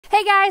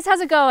Hey guys, how's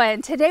it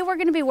going? Today we're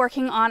going to be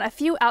working on a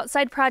few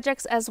outside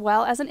projects as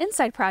well as an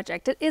inside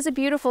project. It is a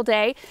beautiful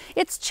day.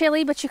 It's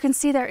chilly, but you can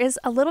see there is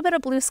a little bit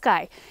of blue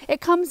sky.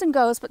 It comes and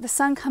goes, but the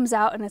sun comes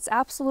out and it's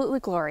absolutely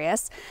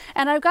glorious.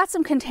 And I've got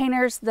some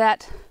containers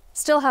that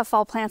still have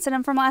fall plants in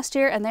them from last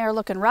year, and they are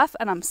looking rough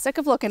and I'm sick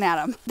of looking at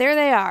them. There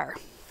they are.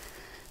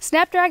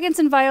 Snapdragons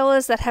and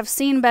violas that have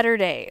seen better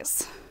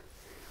days.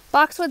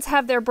 Boxwoods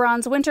have their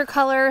bronze winter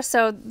color,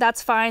 so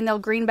that's fine. They'll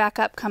green back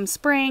up come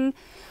spring.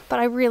 But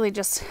I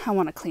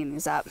want to clean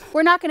these up.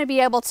 We're not going to be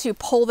able to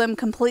pull them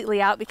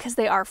completely out because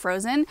they are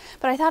frozen,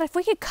 but I thought if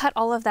we could cut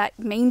all of that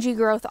mangy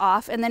growth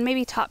off and then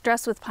maybe top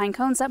dress with pine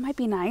cones, that might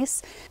be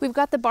nice. We've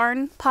got the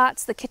barn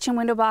pots, the kitchen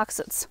window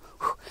box, it's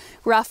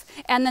rough,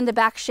 and then the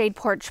back shade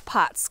porch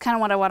pots, kind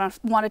of what I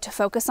wanted to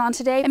focus on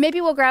today. And maybe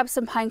we'll grab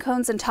some pine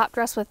cones and top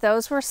dress with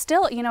those. We're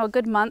still, a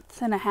good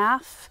month and a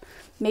half,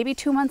 maybe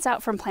 2 months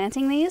out from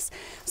planting these.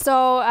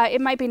 So it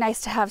might be nice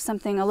to have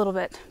something a little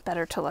bit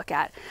better to look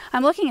at.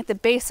 I'm looking at the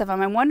base of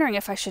them. I'm wondering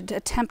if I should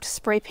attempt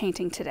spray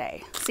painting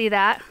today. See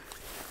that?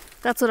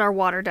 That's what our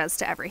water does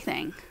to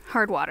everything.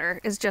 Hard water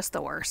is just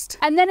the worst.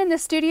 And then in the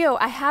studio,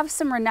 I have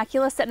some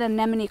ranunculus and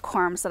anemone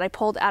corms that I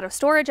pulled out of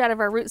storage out of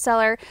our root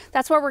cellar.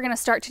 That's where we're gonna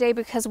start today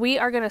because we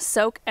are gonna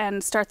soak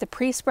and start the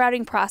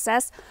pre-sprouting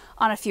process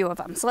on a few of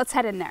them. So let's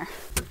head in there.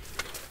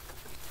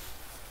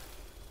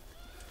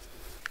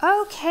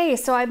 Okay,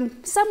 so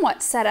I'm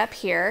somewhat set up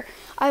here.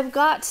 I've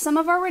got some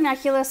of our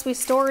ranunculus we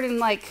stored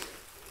in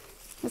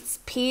it's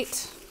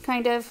peat,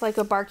 kind of like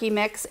a barky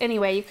mix.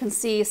 Anyway, you can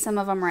see some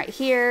of them right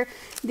here.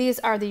 These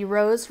are the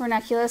rose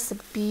ranunculus, a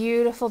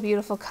beautiful,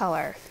 beautiful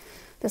color.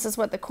 This is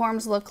what the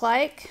corms look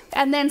like.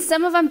 And then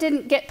some of them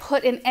didn't get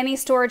put in any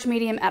storage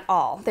medium at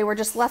all. They were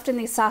just left in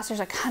these saucers.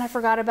 I kind of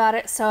forgot about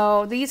it.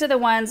 So these are the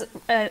ones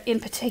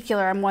in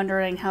particular I'm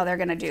wondering how they're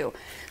gonna do.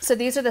 So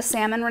these are the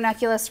salmon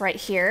ranunculus right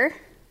here.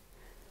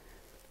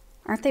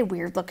 Aren't they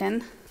weird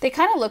looking? They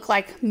kind of look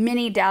like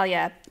mini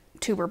dahlia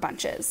tuber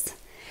bunches.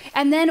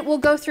 And then we'll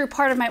go through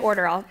part of my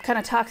order. I'll kind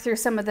of talk through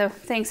some of the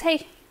things.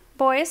 Hey,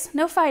 boys,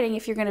 no fighting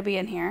if you're going to be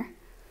in here.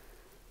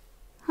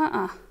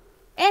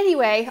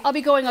 Anyway, I'll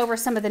be going over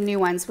some of the new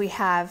ones we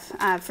have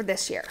for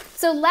this year.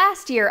 So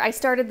last year, I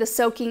started the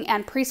soaking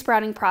and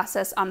pre-sprouting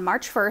process on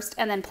March 1st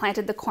and then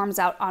planted the corms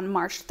out on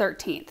March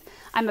 13th.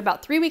 I'm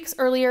about 3 weeks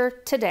earlier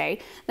today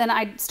than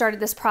I started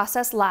this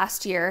process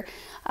last year.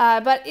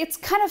 But it's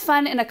kind of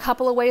fun in a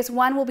couple of ways.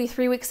 One, will be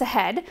 3 weeks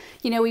ahead.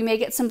 We may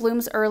get some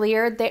blooms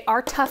earlier. They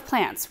are tough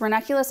plants.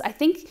 Ranunculus, I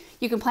think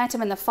you can plant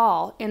them in the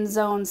fall in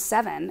zone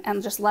 7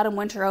 and just let them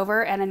winter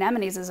over, and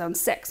anemones is zone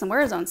 6, and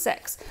we're zone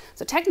 6.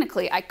 So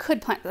technically, I could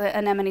plant the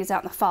anemones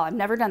out in the fall. I've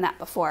never done that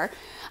before.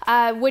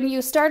 When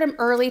you start them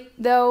early,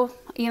 though,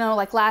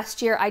 like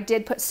last year, I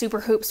did put super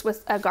hoops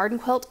with a garden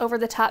quilt over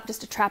the top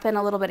just to trap in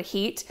a little bit of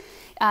heat,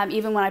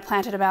 even when I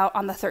planted them out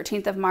on the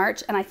 13th of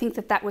March. And I think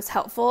that that was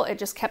helpful. It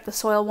just kept the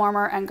soil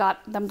warmer and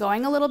got them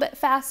going a little bit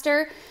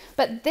faster.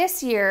 But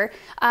this year,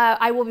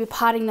 I will be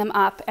potting them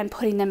up and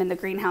putting them in the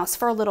greenhouse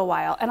for a little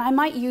while. And I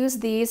might use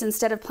these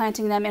instead of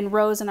planting them in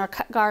rows in our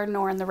cut garden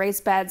or in the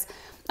raised beds.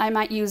 I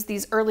might use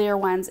these earlier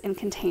ones in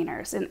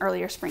containers, in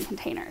earlier spring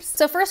containers.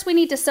 So first we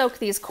need to soak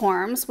these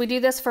corms. We do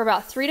this for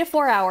about 3 to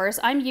 4 hours.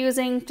 I'm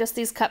using just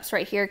these cups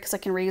right here because I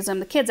can reuse them.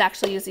 The kids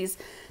actually use these.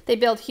 They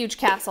build huge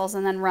castles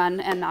and then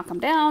run and knock them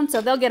down. So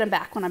they'll get them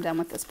back when I'm done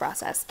with this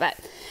process. But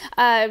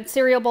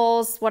cereal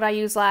bowls, what I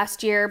used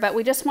last year, but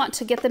we just want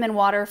to get them in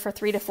water for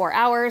 3 to 4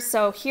 hours.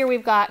 So here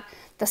we've got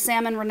the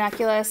salmon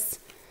ranunculus.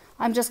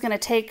 I'm just gonna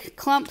take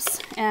clumps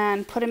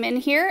and put them in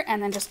here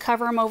and then just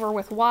cover them over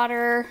with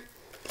water.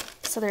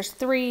 So there's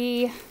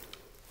 3,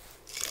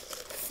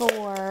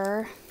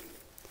 4,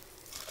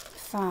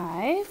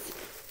 5,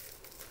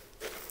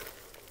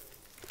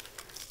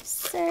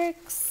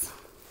 6,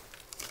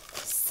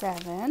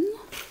 7,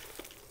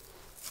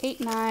 8,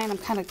 9. I'm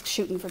kind of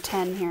shooting for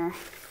 10 here.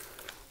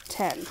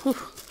 10. Whew.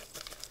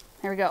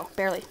 There we go.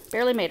 Barely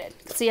made it.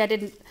 See, I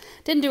didn't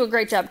do a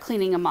great job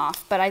cleaning them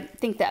off, but I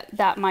think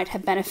that might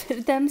have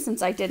benefited them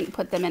since I didn't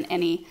put them in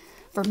any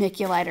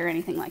vermiculite or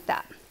anything like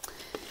that.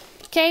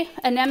 Okay,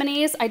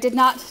 anemones, I did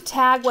not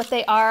tag what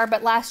they are,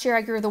 but last year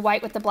I grew the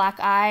white with the black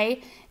eye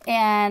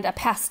and a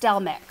pastel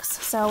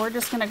mix. So we're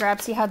just gonna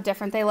see how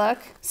different they look.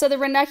 So the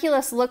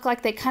ranunculus look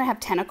like they kind of have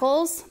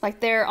tentacles,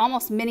 like they're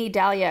almost mini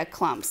dahlia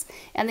clumps.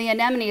 And the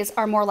anemones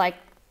are more like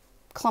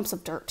clumps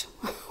of dirt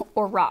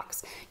or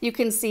rocks. You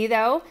can see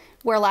though,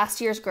 where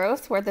last year's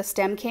growth, where the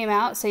stem came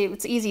out, so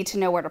it's easy to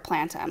know where to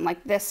plant them.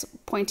 Like this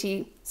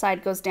pointy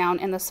side goes down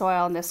in the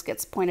soil and this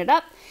gets pointed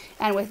up.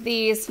 And with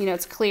these,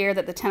 it's clear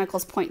that the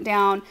tentacles point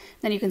down,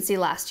 then you can see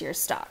last year's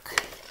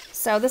stock.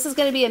 So this is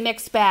gonna be a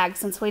mixed bag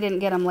since we didn't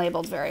get them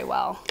labeled very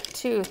well.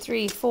 2,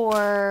 3,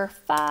 4,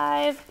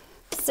 5,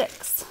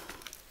 6,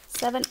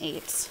 7,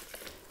 8,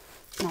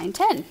 9,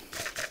 10.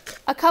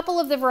 A couple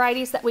of the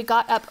varieties that we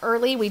got up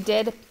early, we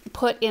did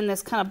put in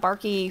this kind of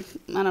barky,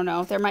 I don't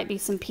know, there might be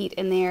some peat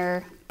in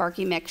there,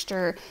 barky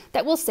mixture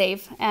that we'll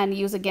save and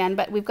use again.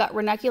 But we've got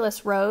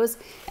Ranunculus rose,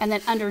 and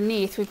then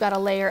underneath we've got a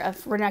layer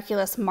of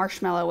Ranunculus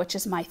marshmallow, which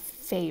is my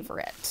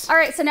favorite. All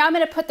right, so now I'm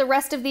gonna put the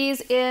rest of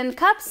these in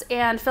cups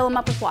and fill them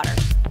up with water.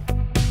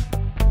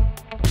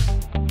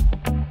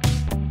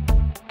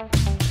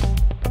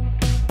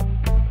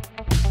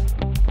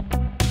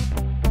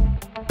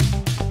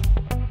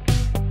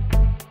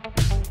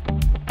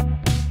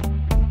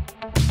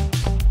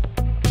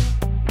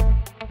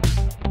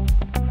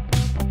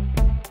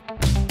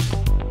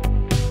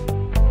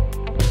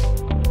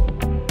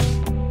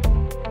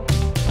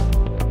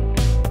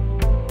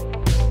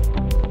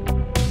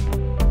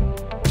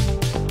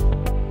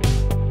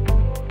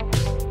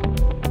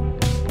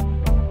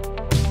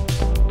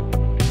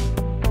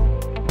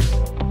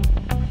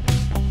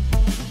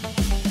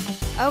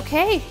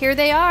 Okay, here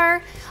they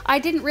are. I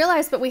didn't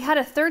realize, but we had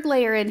a third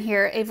layer in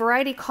here, a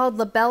variety called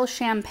La Belle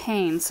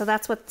Champagne. So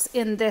that's what's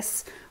in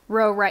this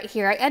row right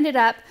here. I ended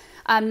up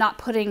not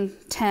putting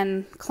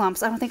 10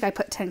 clumps. I don't think I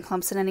put 10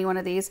 clumps in any one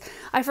of these.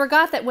 I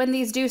forgot that when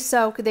these do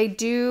soak, they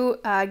do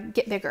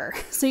get bigger.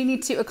 So you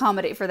need to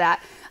accommodate for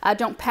that.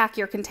 Don't pack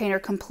your container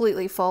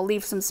completely full,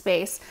 leave some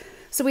space.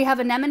 So we have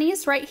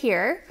anemones right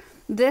here.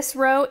 This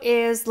row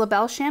is La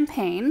Belle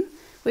Champagne.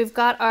 We've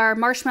got our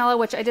marshmallow,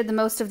 which I did the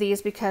most of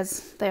these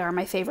because they are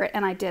my favorite,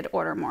 and I did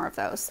order more of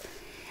those.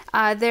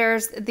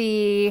 There's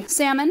the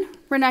salmon,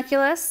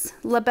 ranunculus,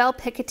 La Belle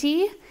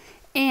Picotee,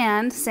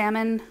 and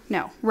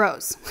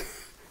rose.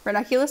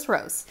 Ranunculus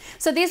rose.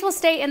 So these will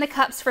stay in the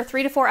cups for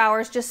 3 to 4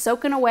 hours, just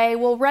soaking away.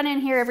 We'll run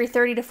in here every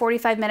 30 to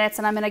 45 minutes,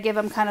 and I'm gonna give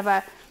them kind of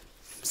a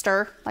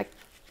stir, like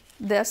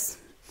this,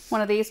 one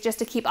of these, just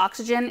to keep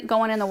oxygen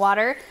going in the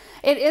water.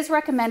 It is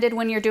recommended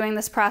when you're doing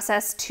this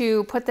process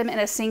to put them in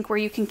a sink where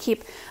you can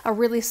keep a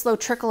really slow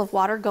trickle of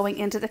water going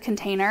into the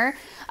container.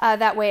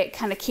 That way it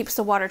kind of keeps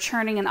the water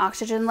churning and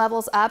oxygen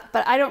levels up,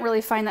 but I don't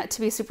really find that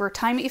to be super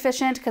time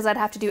efficient because I'd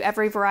have to do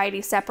every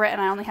variety separate and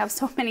I only have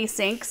so many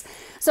sinks.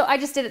 So I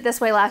just did it this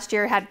way last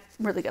year, had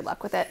really good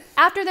luck with it.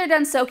 After they're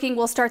done soaking,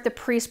 we'll start the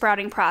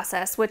pre-sprouting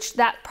process, which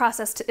that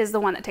process is the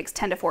one that takes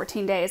 10 to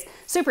 14 days.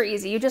 Super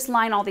easy. You just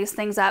line all these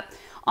things up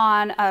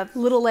on a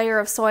little layer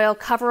of soil,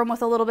 cover them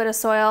with a little bit of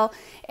soil,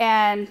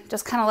 and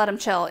just kind of let them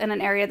chill in an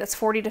area that's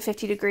 40 to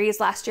 50 degrees.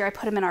 Last year I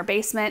put them in our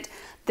basement.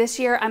 This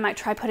year I might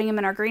try putting them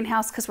in our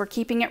greenhouse because we're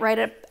keeping it right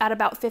at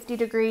about 50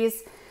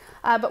 degrees.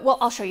 But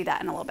I'll show you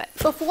that in a little bit.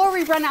 Before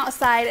we run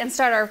outside and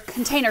start our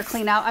container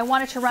clean out, I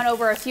wanted to run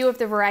over a few of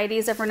the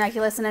varieties of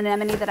ranunculus and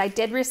anemone that I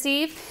did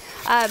receive.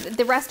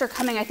 The rest are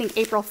coming, I think,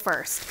 April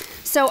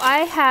 1st. So I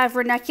have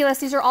ranunculus.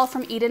 These are all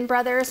from Eden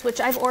Brothers, which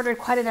I've ordered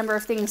quite a number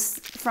of things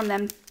from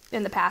them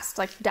in the past,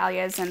 like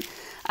dahlias. And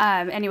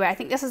anyway, I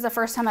think this is the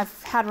first time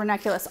I've had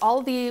ranunculus.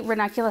 All the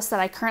ranunculus that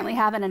I currently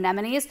have in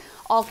anemones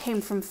all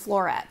came from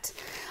Floret.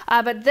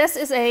 But this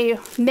is a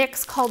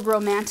mix called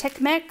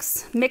Romantic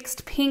Mix,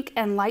 mixed pink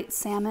and light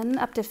salmon,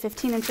 up to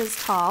 15 inches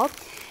tall.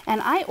 And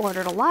I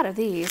ordered a lot of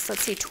these.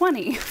 Let's see,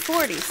 20,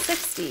 40,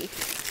 60. I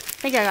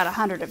think I got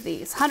 100 of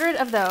these, 100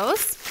 of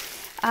those.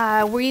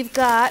 We've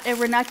got a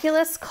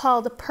ranunculus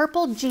called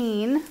Purple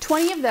Jean,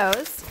 20 of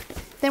those.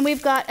 Then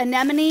we've got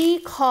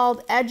anemone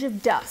called Edge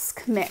of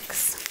Dusk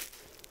mix.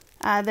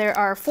 There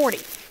are 40.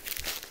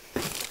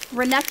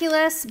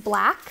 Ranunculus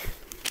Black,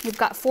 we've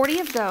got 40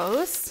 of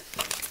those.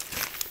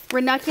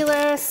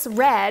 Ranunculus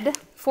Red,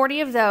 40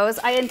 of those.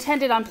 I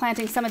intended on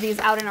planting some of these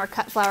out in our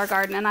cut flower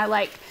garden, and I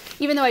like,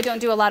 even though I don't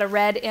do a lot of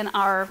red in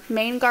our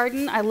main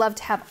garden, I love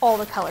to have all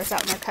the colors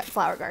out in our cut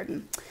flower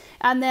garden.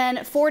 And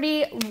then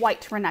 40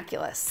 white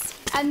ranunculus.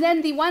 And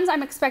then the ones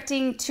I'm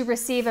expecting to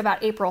receive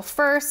about April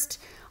 1st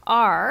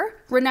are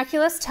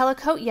Ranunculus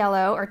Telecoat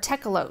Yellow, or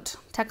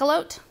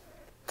Tecolote.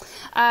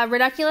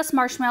 Ranunculus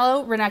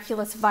Marshmallow,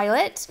 Ranunculus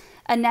Violet,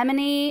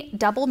 Anemone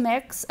Double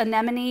Mix,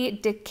 Anemone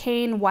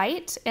Decane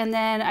White, and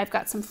then I've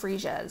got some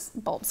freesias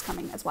bulbs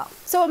coming as well.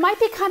 So it might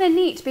be kind of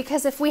neat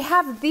because if we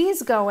have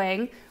these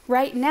going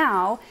right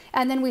now,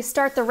 and then we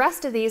start the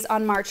rest of these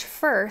on March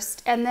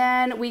 1st, and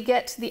then we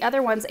get the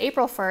other ones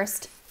April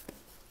 1st,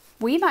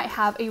 we might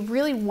have a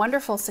really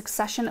wonderful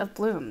succession of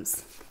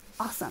blooms.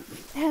 Awesome.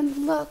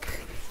 And look,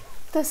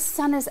 the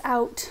sun is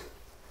out.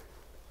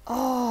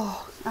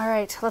 Oh, all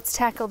right, let's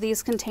tackle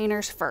these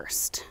containers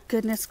first.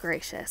 Goodness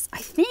gracious. I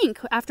think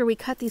after we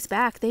cut these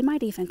back, they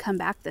might even come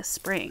back this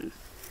spring.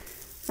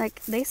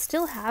 Like, they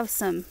still have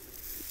some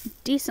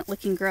decent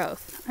looking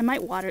growth. I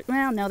might water,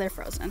 well, no, they're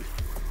frozen.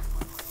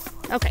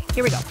 Okay,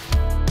 here we go.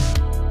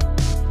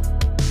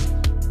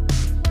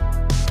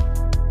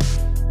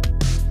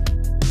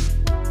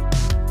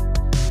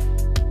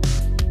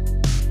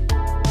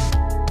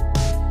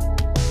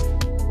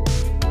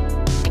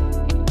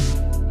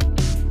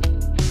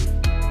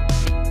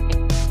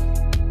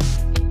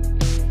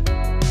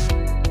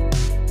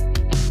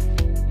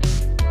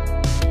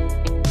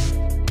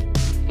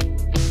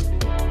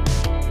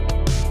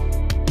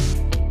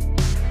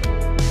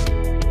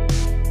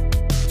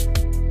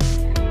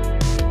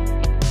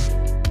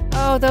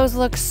 Oh, those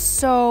look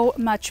so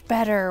much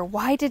better.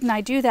 Why didn't I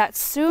do that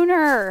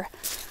sooner?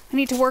 I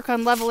need to work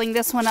on leveling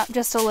this one up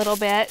just a little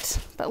bit.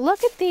 But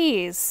look at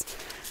these.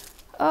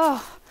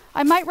 Oh,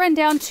 I might run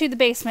down to the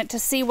basement to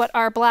see what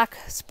our black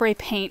spray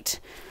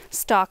paint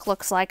stock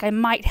looks like. I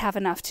might have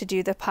enough to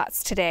do the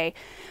pots today.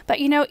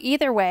 But you know,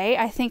 either way,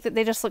 I think that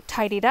they just look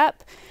tidied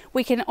up.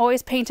 We can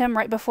always paint them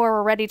right before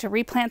we're ready to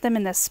replant them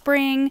in the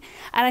spring.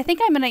 And I think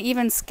I'm going to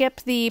even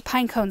skip the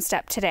pine cone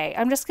step today.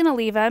 I'm just going to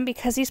leave them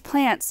because these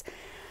plants,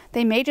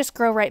 they may just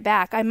grow right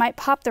back. I might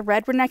pop the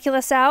red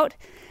ranunculus out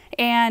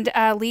and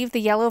leave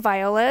the yellow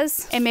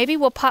violas, and maybe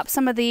we'll pop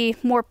some of the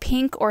more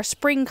pink or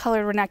spring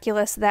colored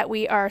ranunculus that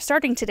we are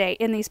starting today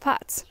in these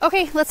pots.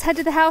 Okay, let's head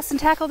to the house and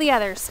tackle the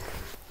others.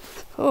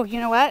 Oh, you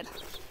know what?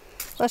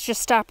 Let's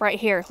just stop right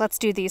here. Let's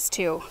do these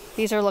two.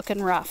 These are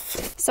looking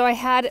rough. So I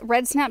had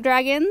red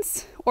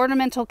snapdragons,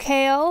 ornamental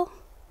kale,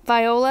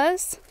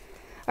 violas,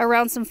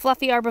 around some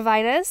fluffy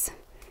arborvitaes.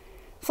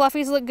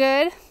 Fluffies look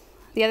good.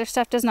 The other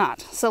stuff does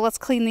not. So let's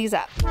clean these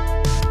up.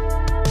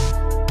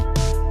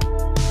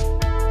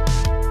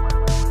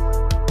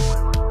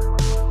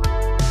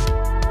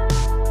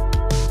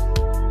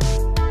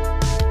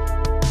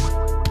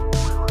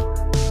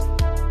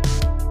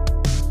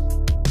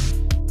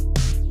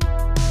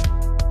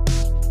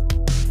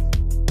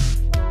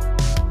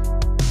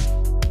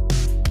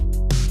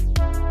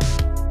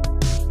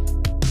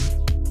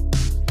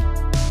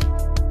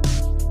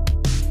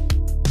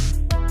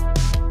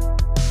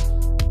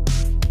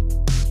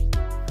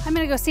 I'm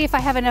gonna go see if I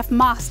have enough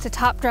moss to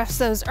top dress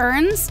those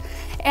urns,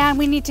 and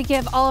we need to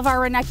give all of our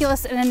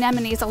ranunculus and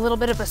anemones a little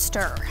bit of a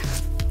stir.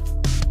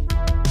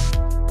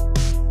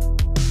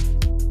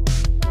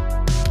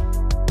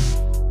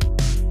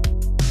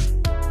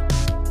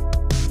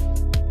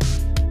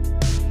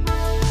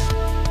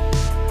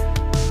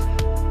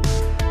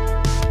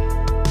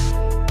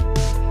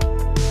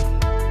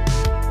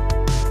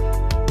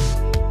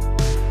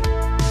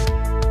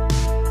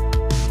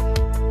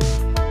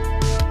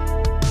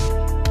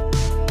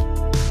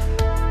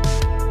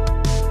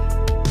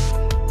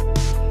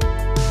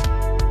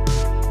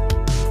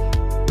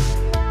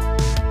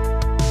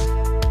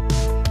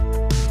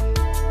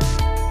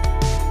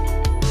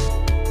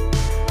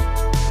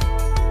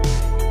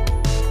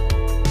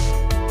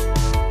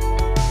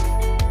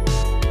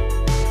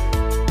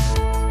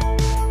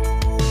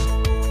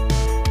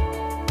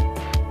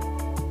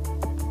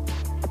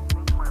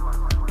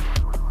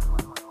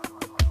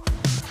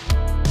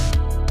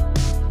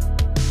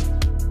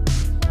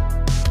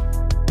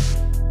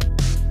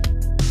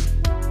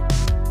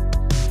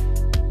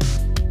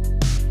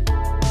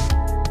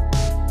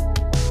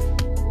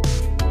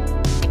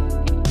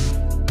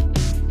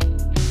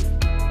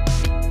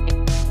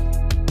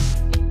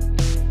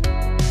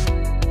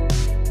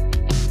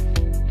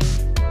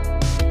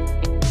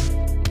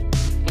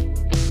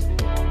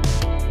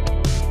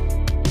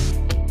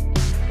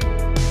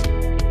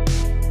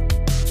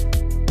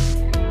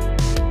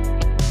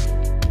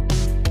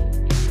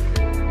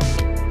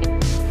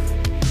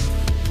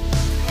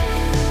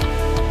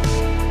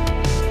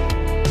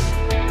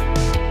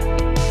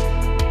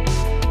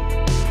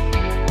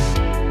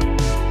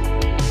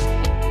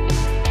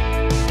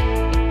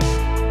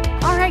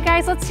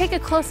 Let's take a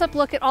close-up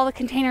look at all the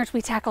containers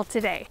we tackled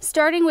today.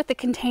 Starting with the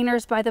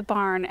containers by the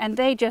barn, and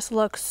they just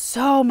look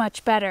so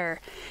much better.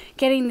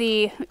 Getting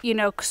the, you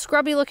know,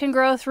 scrubby looking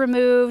growth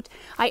removed.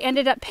 I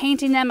ended up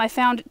painting them. I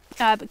found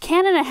a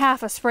can and a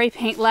half of spray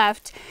paint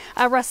left.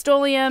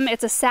 Rust-Oleum,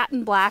 it's a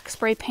satin black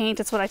spray paint.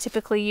 It's what I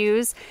typically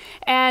use.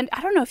 And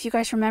I don't know if you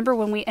guys remember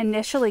when we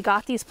initially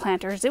got these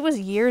planters. It was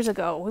years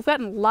ago. We've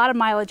gotten a lot of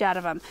mileage out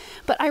of them.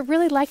 But I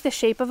really like the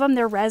shape of them.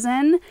 They're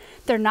resin.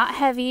 They're not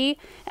heavy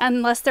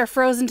unless they're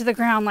frozen to the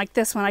ground like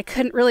this one. I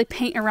couldn't really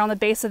paint around the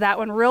base of that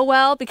one real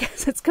well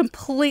because it's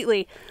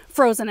completely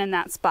frozen in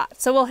that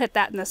spot. So we'll hit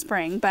that in the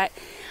spring. But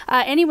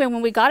anyway,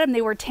 when we got them,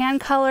 they were tan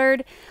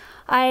colored.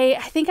 I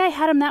think I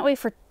had them that way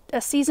for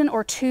a season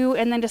or two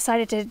and then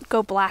decided to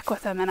go black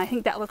with them. And I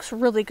think that looks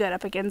really good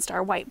up against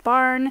our white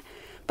barn.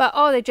 But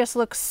oh, they just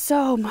look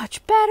so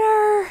much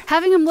better.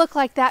 Having them look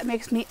like that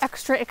makes me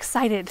extra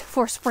excited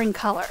for spring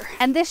color.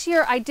 And this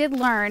year I did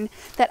learn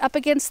that up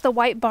against the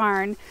white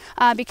barn,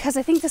 because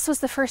I think this was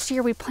the first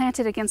year we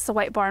planted against the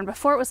white barn.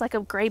 Before it was like a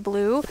gray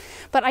blue,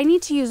 but I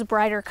need to use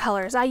brighter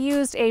colors. I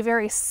used a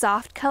very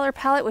soft color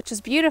palette, which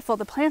is beautiful.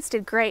 The plants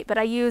did great, but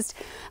I used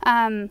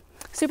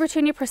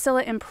Supertunia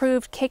Priscilla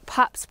Improved, Cake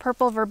Pops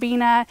Purple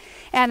Verbena,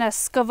 and a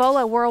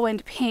Scavola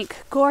Whirlwind Pink.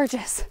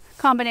 Gorgeous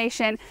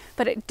combination,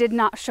 but it did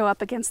not show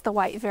up against the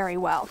white very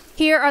well.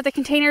 Here are the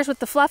containers with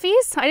the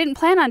fluffies. I didn't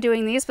plan on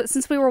doing these, but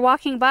since we were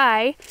walking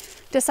by,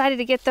 decided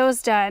to get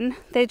those done.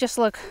 They just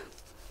look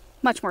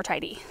much more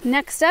tidy.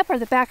 Next up are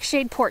the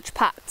backshade porch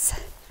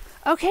pots.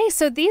 Okay,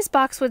 so these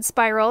boxwood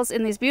spirals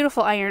in these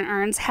beautiful iron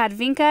urns had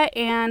vinca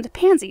and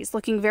pansies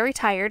looking very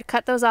tired.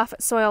 Cut those off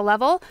at soil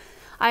level.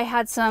 I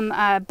had some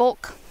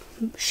bulk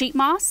sheet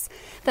moss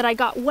that I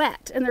got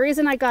wet, and the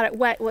reason I got it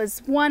wet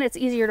was, one, it's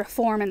easier to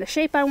form in the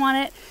shape I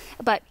want it,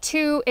 but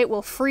two, it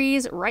will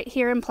freeze right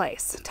here in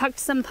place. Tucked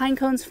some pine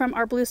cones from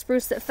our blue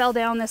spruce that fell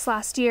down this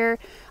last year.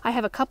 I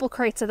have a couple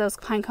crates of those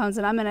pine cones,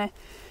 and I'm gonna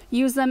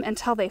use them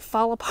until they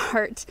fall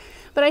apart.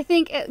 But I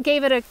think it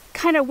gave it a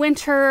kind of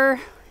winter,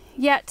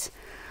 yet,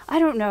 I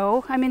don't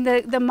know. I mean,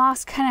 the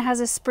moss kind of has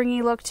a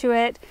springy look to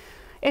it.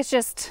 It's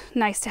just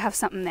nice to have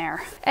something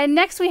there. And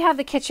next we have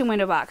the kitchen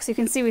window box. You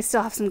can see we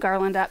still have some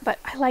garland up, but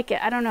I like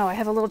it. I don't know. I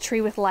have a little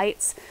tree with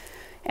lights,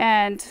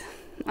 and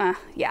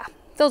yeah,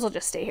 those will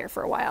just stay here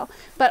for a while.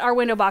 But our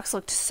window box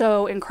looked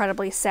so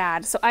incredibly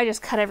sad, so I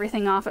just cut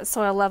everything off at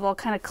soil level,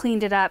 kind of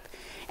cleaned it up,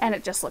 and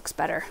it just looks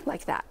better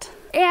like that.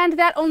 And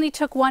that only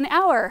took 1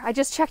 hour. I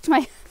just checked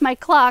my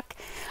clock.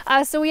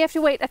 So we have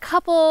to wait a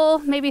couple,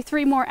 maybe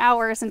 3 more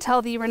hours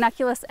until the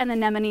ranunculus and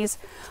anemones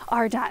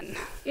are done.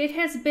 It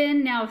has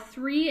been now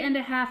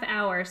 3.5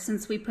 hours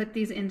since we put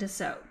these into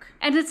soak.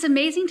 And it's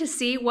amazing to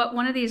see what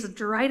one of these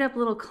dried up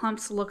little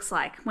clumps looks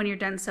like when you're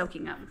done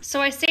soaking them. So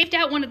I saved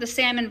out one of the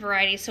salmon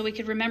varieties so we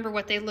could remember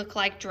what they look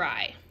like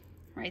dry.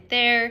 Right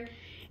there.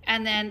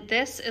 And then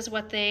this is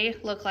what they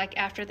look like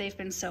after they've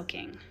been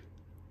soaking.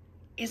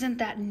 Isn't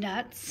that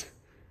nuts?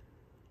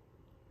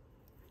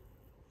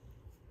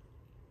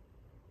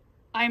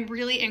 I'm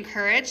really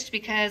encouraged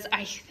because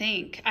I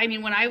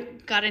mean, when I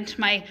got into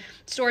my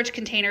storage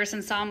containers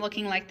and saw them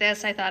looking like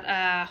this, I thought,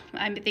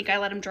 I think I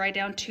let them dry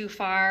down too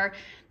far.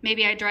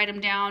 Maybe I dried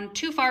them down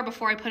too far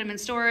before I put them in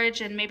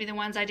storage, and maybe the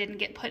ones I didn't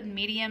get put in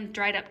medium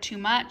dried up too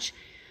much.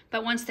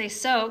 But once they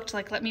soaked,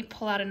 like, let me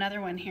pull out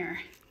another one here.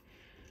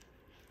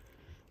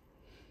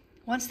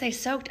 Once they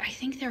soaked, I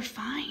think they're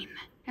fine.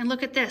 And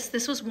look at this.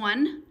 This was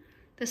one.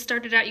 This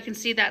started out, you can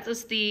see that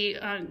was the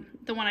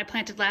one I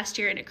planted last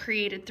year, and it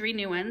created 3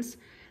 new ones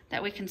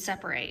that we can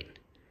separate.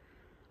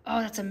 Oh,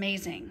 that's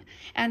amazing.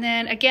 And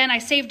then again, I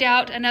saved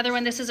out another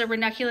one. This is a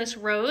ranunculus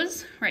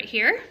rose right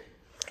here.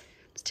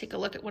 Let's take a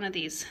look at one of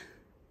these.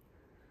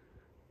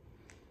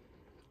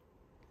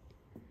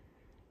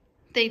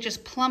 They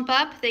just plump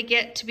up. They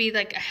get to be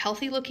like a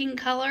healthy looking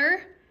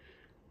color.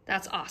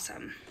 That's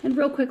awesome. And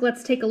real quick,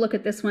 let's take a look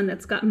at this one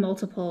that's got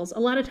multiples. A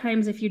lot of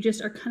times if you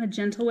just are kind of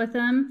gentle with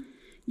them,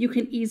 you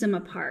can ease them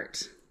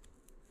apart.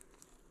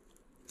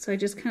 So I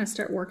just kind of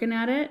start working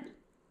at it,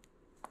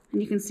 and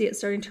you can see it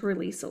starting to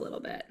release a little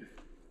bit.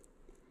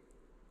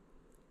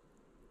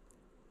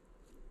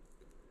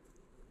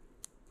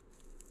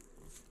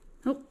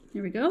 Oh,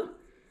 there we go.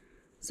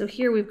 So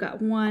here we've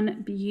got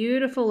one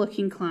beautiful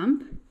looking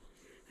clump,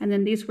 and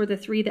then these were the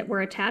 3 that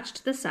were attached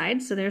to the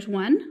side. So there's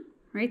one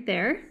right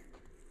there,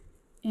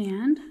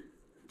 and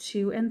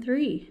 2 and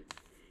 3.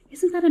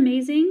 Isn't that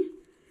amazing?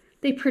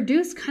 They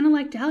produce kind of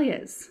like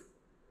dahlias.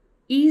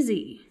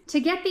 Easy.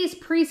 To get these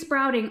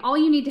pre-sprouting, all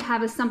you need to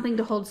have is something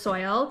to hold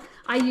soil.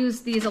 I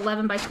use these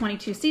 11 by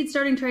 22 seed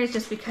starting trays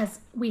just because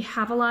we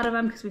have a lot of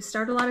them, because we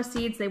start a lot of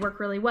seeds. They work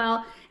really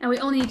well, and we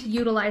only need to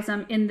utilize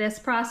them in this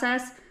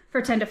process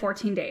for 10 to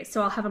 14 days.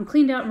 So I'll have them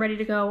cleaned out and ready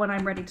to go when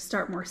I'm ready to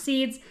start more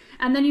seeds.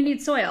 And then you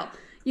need soil.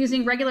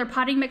 Using regular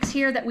potting mix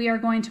here that we are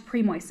going to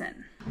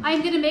pre-moisten. I'm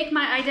going to make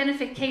my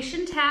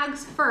identification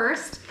tags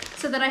first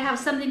so that I have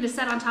something to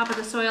set on top of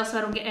the soil so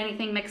I don't get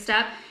anything mixed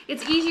up.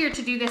 It's easier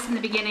to do this in the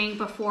beginning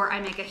before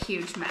I make a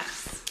huge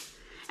mess.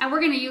 And we're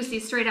going to use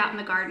these straight out in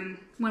the garden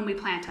when we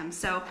plant them,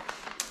 so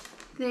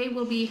they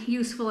will be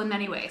useful in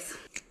many ways.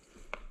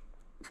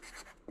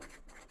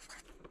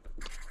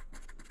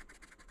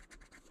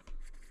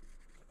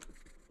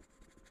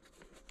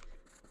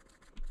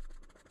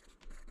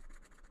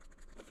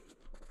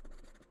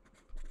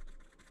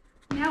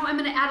 Now I'm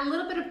going to add a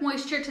little bit of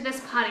moisture to this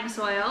potting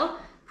soil,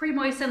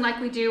 pre-moisten like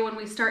we do when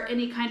we start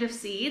any kind of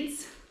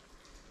seeds.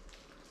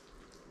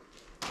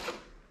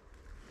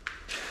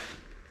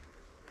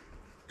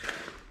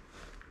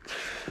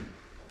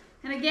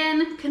 And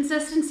again,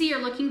 consistency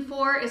you're looking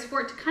for is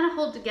for it to kind of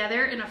hold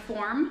together in a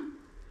form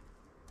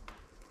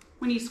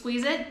when you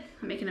squeeze it.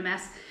 I'm making a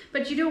mess,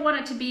 but you don't want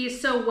it to be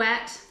so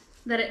wet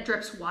that it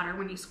drips water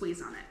when you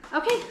squeeze on it.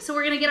 Okay, so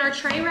we're going to get our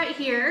tray right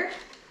here.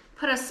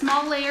 Put a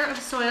small layer of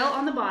soil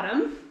on the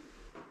bottom.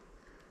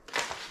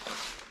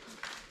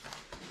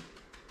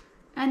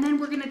 And then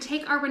we're going to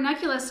take our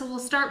ranunculus, so we'll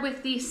start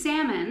with the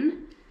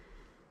salmon.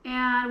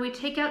 And we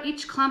take out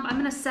each clump. I'm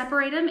going to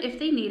separate them if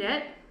they need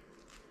it.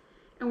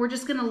 And we're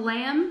just going to lay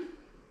them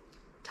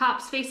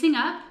tops facing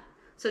up,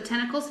 so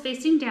tentacles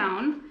facing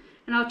down.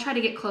 And I'll try to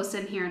get close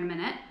in here in a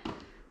minute.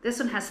 This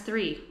one has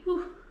 3.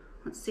 Whew.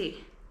 Let's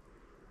see.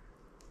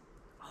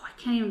 Oh, I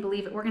can't even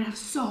believe it. We're going to have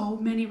so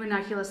many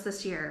ranunculus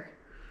this year.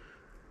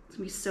 It's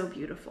gonna be so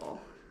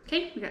beautiful.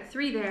 Okay, we got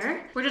 3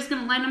 there. We're just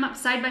gonna line them up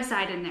side by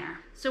side in there.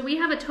 So we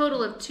have a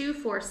total of 2,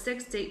 4,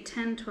 6, 8,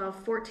 10,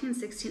 12, 14,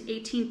 16,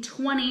 18,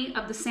 20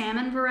 of the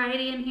salmon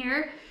variety in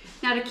here.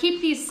 Now to keep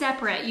these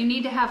separate, you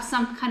need to have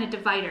some kind of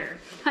divider.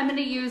 I'm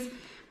gonna use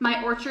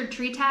my orchard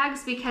tree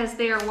tags because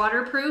they are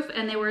waterproof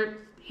and they were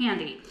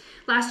handy.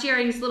 Last year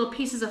I used little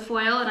pieces of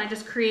foil and I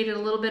just created a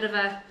little bit of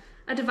a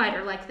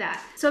divider like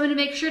that. So I'm gonna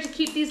make sure to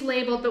keep these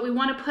labeled, but we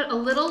wanna put a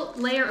little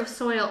layer of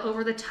soil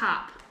over the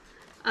top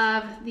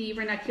of the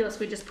ranunculus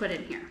we just put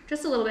in here.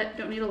 Just a little bit,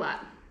 don't need a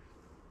lot.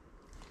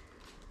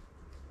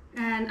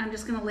 And I'm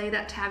just gonna lay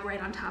that tag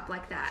right on top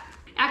like that.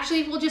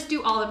 Actually, we'll just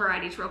do all the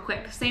varieties real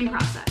quick, same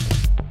process.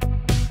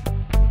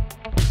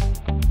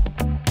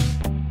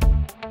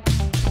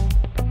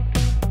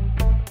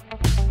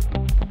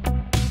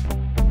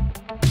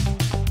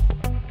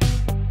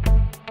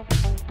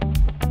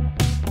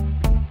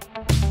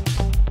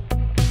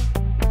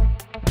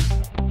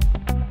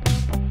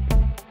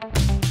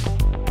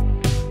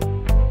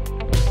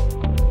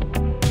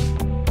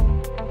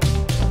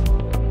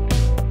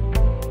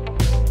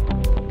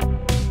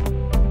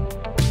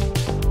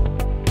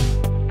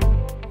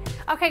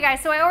 Okay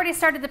guys, so I already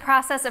started the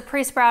process of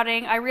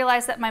pre-sprouting. I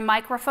realized that my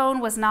microphone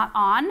was not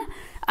on.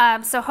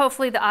 So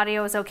hopefully the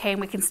audio is okay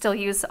and we can still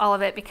use all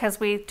of it because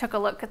we took a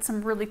look at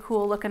some really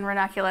cool looking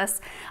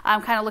ranunculus.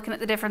 I'm kind of looking at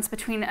the difference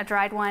between a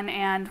dried one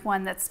and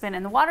one that's been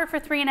in the water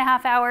for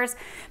 3.5 hours.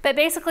 But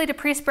basically to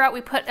pre-sprout,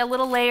 we put a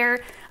little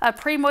layer of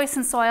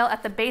pre-moistened soil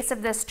at the base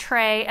of this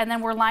tray, and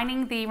then we're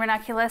lining the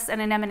ranunculus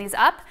and anemones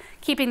up,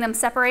 keeping them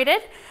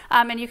separated.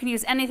 And you can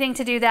use anything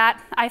to do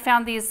that. I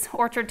found these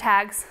orchard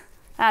tags.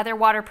 They're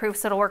waterproof,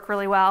 so it'll work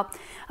really well,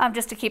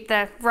 just to keep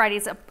the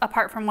varieties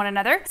apart from one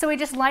another. So we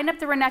just line up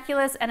the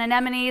ranunculus and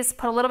anemones,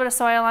 put a little bit of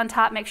soil on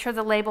top, make sure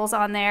the label's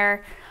on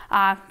there.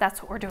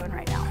 That's what we're doing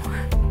right now.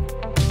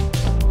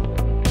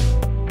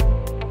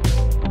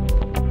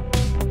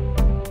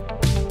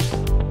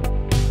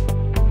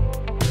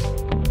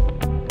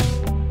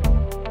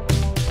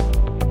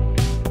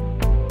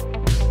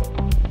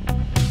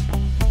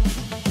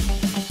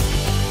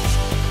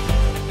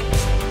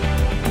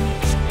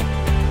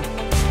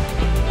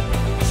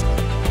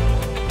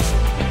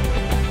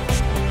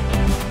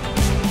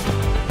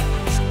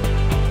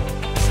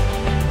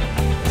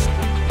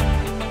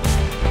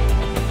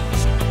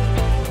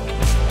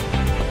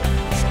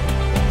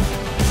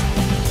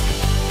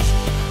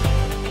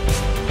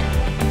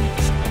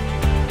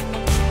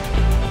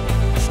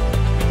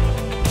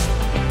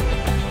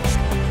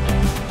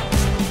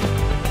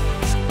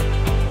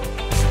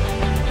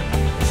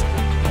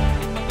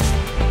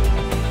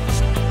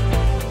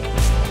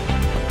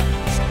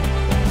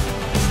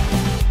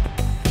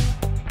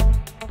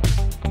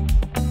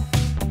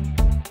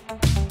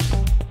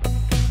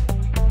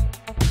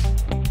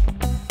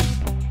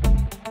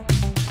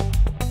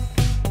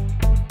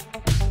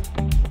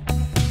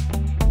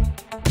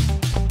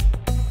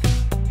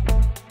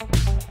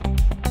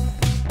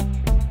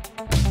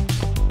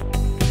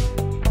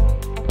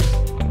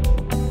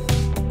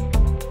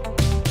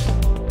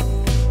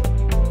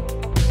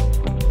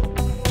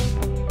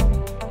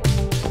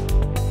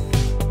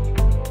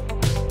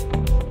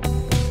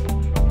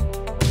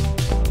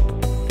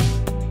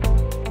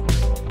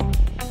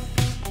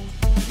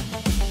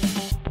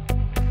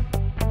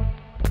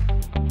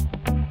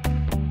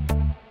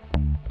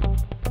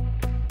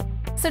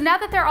 So now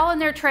that they're all in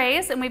their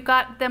trays and we've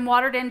got them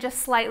watered in just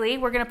slightly,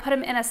 we're going to put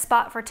them in a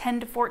spot for 10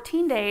 to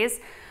 14 days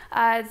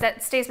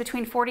that stays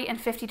between 40 and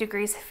 50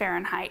 degrees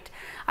Fahrenheit.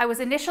 I was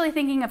initially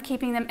thinking of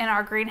keeping them in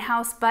our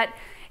greenhouse, but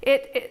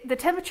the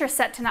temperature is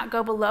set to not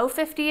go below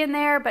 50 in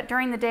there, but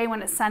during the day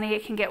when it's sunny,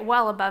 it can get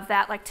well above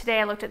that. Like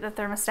today I looked at the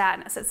thermostat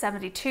and it said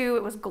 72.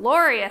 It was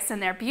glorious in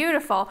there,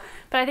 beautiful,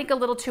 but I think a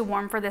little too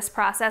warm for this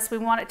process. We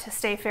want it to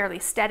stay fairly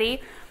steady.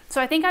 So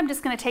I think I'm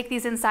just going to take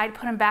these inside,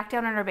 put them back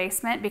down in our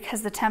basement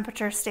because the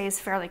temperature stays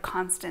fairly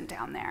constant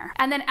down there.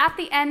 And then at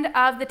the end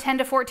of the 10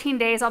 to 14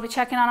 days, I'll be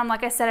checking on them,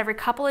 like I said, every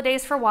couple of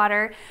days for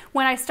water.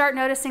 When I start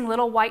noticing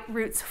little white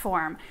roots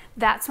form,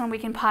 that's when we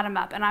can pot them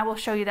up, and I will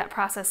show you that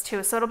process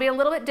too. So it'll be a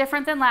little bit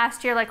different than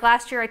last year. Like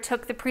last year I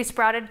took the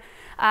pre-sprouted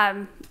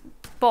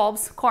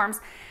bulbs,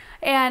 corms,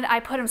 and I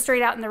put them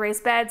straight out in the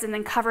raised beds and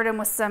then covered them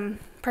with some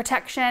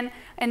protection.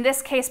 In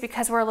this case,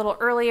 because we're a little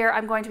earlier,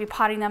 I'm going to be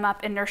potting them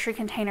up in nursery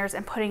containers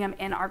and putting them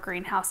in our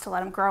greenhouse to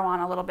let them grow on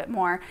a little bit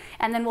more.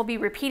 And then we'll be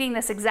repeating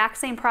this exact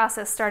same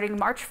process starting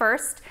March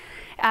 1st.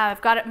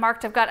 I've got it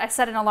marked. I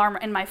set an alarm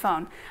in my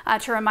phone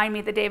to remind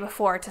me the day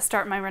before to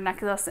start my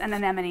ranunculus and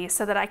anemones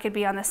so that I could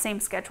be on the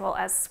same schedule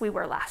as we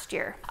were last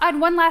year.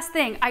 And one last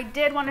thing, I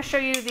did want to show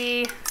you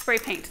the spray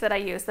paint that I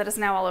use that is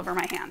now all over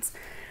my hands.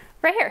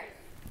 Right here,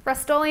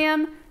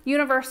 Rust-Oleum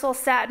Universal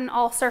Satin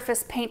All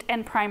Surface Paint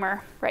and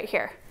Primer right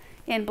here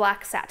in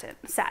black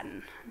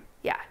satin.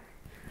 Yeah,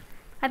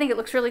 I think it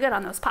looks really good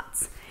on those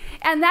pots.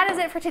 And that is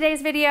it for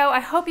today's video. I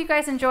hope you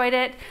guys enjoyed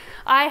it.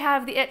 I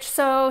have the itch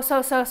so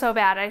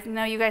bad. I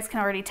know you guys can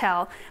already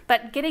tell,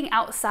 but getting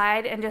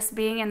outside and just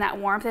being in that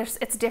warmth,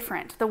 it's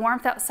different. The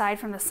warmth outside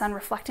from the sun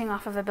reflecting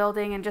off of a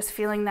building and just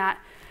feeling that,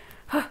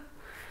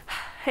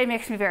 it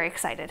makes me very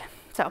excited.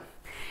 So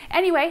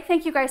anyway,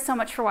 thank you guys so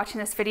much for watching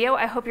this video.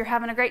 I hope you're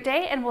having a great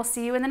day and we'll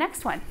see you in the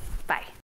next one. Bye.